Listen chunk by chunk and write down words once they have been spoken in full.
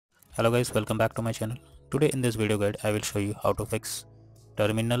Hello guys, welcome back to my channel. Today in this video guide I will show you how to fix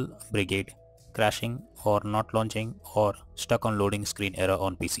Terminull Brigade crashing or not launching or stuck on loading screen error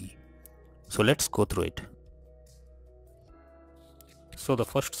on PC. So let's go through it. So the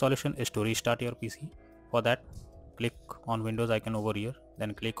first solution is to restart your PC. For that, click on Windows icon over here,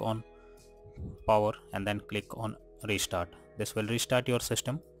 then click on power and then click on restart. This will restart your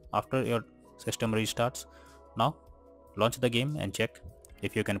system. After your system restarts, now launch the game and check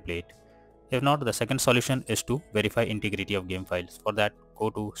if you can play it. If not, the second solution is to verify integrity of game files. For that,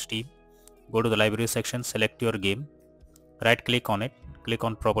 go to Steam, go to the library section, select your game, right click on it, click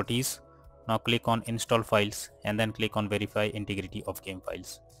on properties, now click on install files and then click on verify integrity of game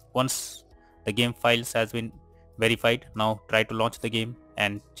files. Once the game files has been verified, now try to launch the game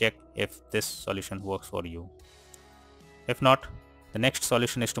and check if this solution works for you. If not, the next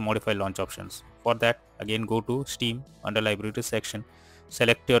solution is to modify launch options. For that, again go to Steam under library section,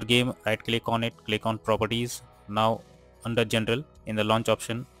 select your game, right click on it, click on properties. Now under general in the launch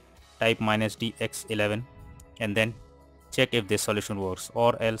option type -dx11 and then check if this solution works,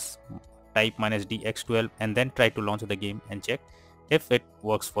 or else type -dx12 and then try to launch the game and check if it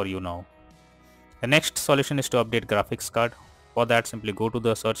works for you now. The next solution is to update graphics card. For that, simply go to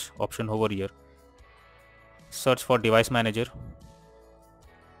the search option over here, search for device manager.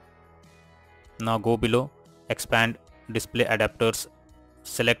 Now go below expand display adapters,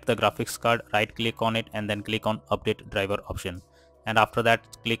 select the graphics card, right click on it and then click on update driver option, and after that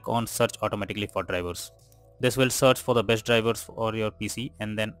click on search automatically for drivers. This will search for the best drivers for your PC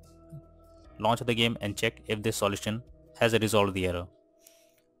and then launch the game and check if this solution has resolved the error.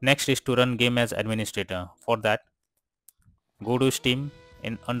 Next is to run game as administrator. For that, go to Steam,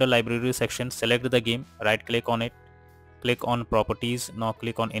 in under library section, select the game, right click on it, click on properties, now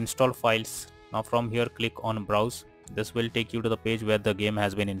click on install files. Now from here click on browse. This will take you to the page where the game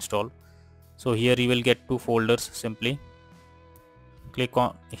has been installed. So here you will get two folders. Simply click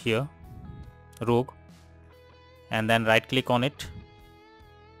on here rogue and then right click on it,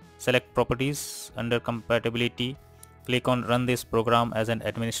 select properties, under compatibility click on run this program as an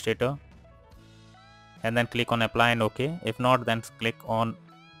administrator and then click on apply and OK. If not, then click on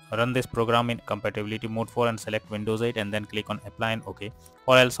run this program in compatibility mode 4 and select Windows 8 and then click on apply and OK,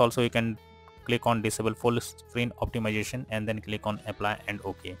 or else also you can click on disable full screen optimization and then click on apply and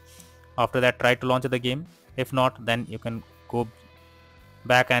OK. After that, try to launch the game. If not, then you can go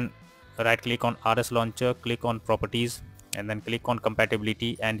back and right click on RS launcher, click on properties and then click on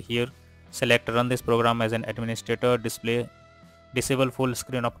compatibility, and here select run this program as an administrator, disable full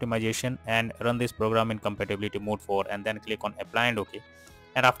screen optimization and run this program in compatibility mode 4 and then click on apply and OK.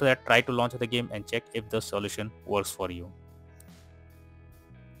 And after that, try to launch the game and check if the solution works for you.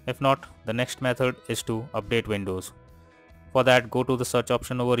 If not, the next method is to update Windows. For that, go to the search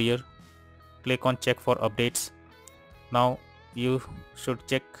option over here, click on check for updates. Now you should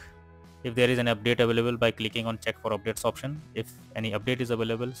check if there is an update available by clicking on check for updates option. If any update is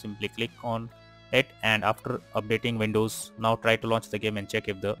available, simply click on it, and after updating Windows, now try to launch the game and check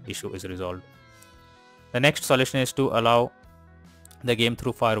if the issue is resolved. The next solution is to allow the game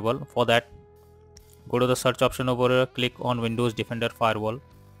through Firewall. For that, go to the search option over here, click on Windows Defender Firewall,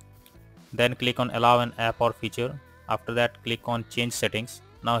 then click on allow an app or feature. After that, click on change settings.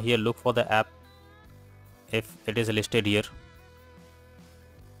 Now here look for the app if it is listed here.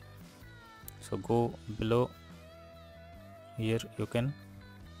 So go below here, you can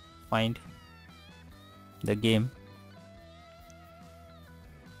find the game.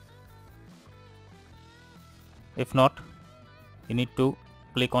 If not, you need to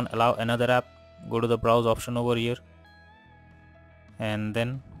click on allow another app, go to the browse option over here and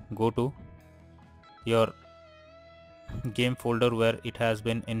then go to your game folder where it has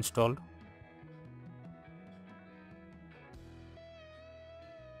been installed.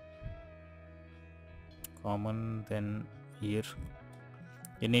 Common, then here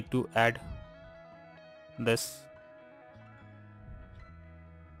you need to add this.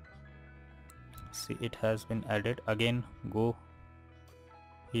 See, it has been added. Again go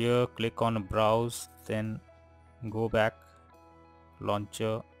here, click on browse, then go back,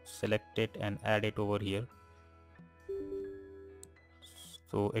 launcher, select it and add it over here.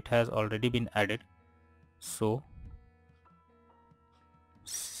 So it has already been added. So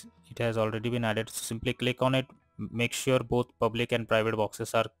simply click on it, make sure both public and private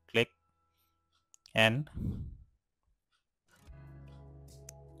boxes are clicked, and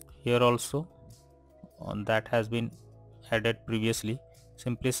here also on that has been added previously.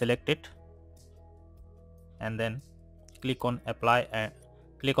 Simply select it and then click on apply and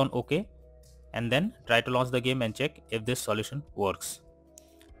click on OK, and then try to launch the game and check if this solution works.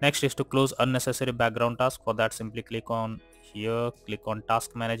 Next is to close unnecessary background task. For that, simply click on here, click on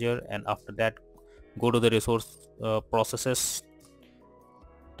task manager, and after that go to the resource processes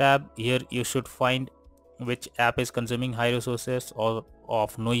tab. Here you should find which app is consuming high resources or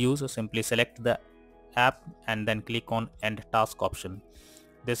of no use. Simply select the app and then click on end task option.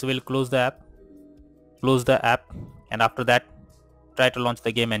 This will close the app, and after that try to launch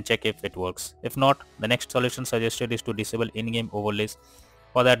the game and check if it works. If not, the next solution suggested is to disable in-game overlays.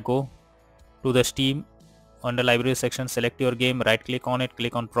 For that, go to the Steam, under library section, select your game, right click on it,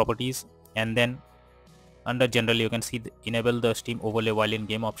 click on properties, and then under general you can see enable the Steam overlay while in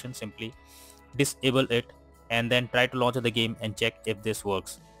game option. Simply disable it and then try to launch the game and check if this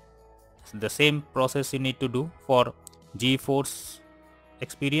works. The same process you need to do for GeForce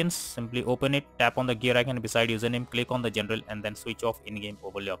Experience. Simply open it, tap on the gear icon beside username, click on the general, and then switch off in-game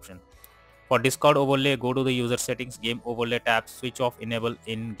overlay option. For Discord overlay, go to the user settings, game overlay tab, switch off enable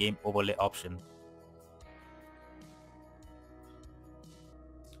in-game overlay option.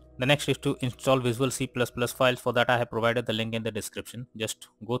 The next is to install Visual C++ files. For that, I have provided the link in the description. Just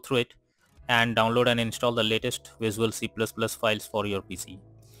go through it and download and install the latest Visual C++ files for your PC.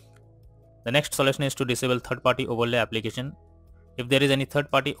 The next solution is to disable third-party overlay application. If there is any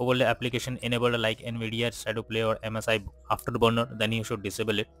third-party overlay application enabled like NVIDIA, Shadowplay or MSI Afterburner, then you should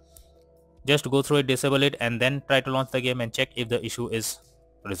disable it. Just go through it, disable it, and then try to launch the game and check if the issue is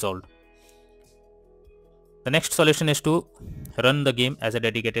resolved. The next solution is to run the game as a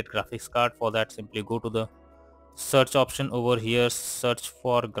dedicated graphics card. For that, simply go to the search option over here, search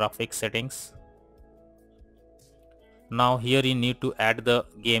for graphics settings. Now here you need to add the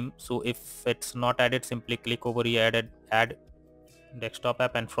game. So if it's not added, simply click over here, add desktop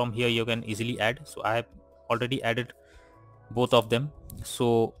app, and from here you can easily add. So I have already added both of them.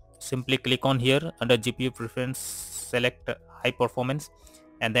 So simply click on here under GPU preference, select high performance,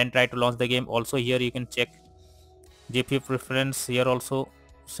 and then try to launch the game. Also here you can check GPU preference. Here also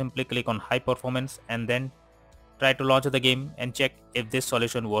simply click on high performance and then try to launch the game and check if this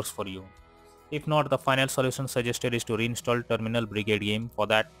solution works for you. If not, the final solution suggested is to reinstall Terminull Brigade game. For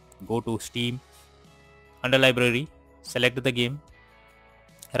that, go to Steam, under library, select the game,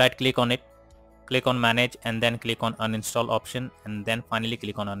 right click on it, click on manage, and then click on uninstall option, and then finally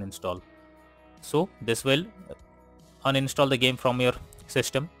click on uninstall. So this will uninstall the game from your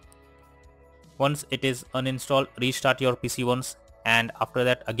system. Once it is uninstalled, restart your PC once, and after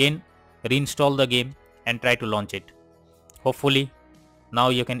that again reinstall the game and try to launch it. Hopefully now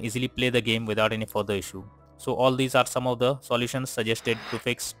you can easily play the game without any further issue. So all these are some of the solutions suggested to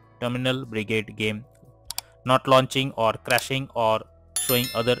fix Terminull Brigade game not launching or crashing or showing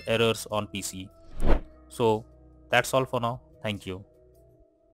other errors on PC. So that's all for now. Thank you.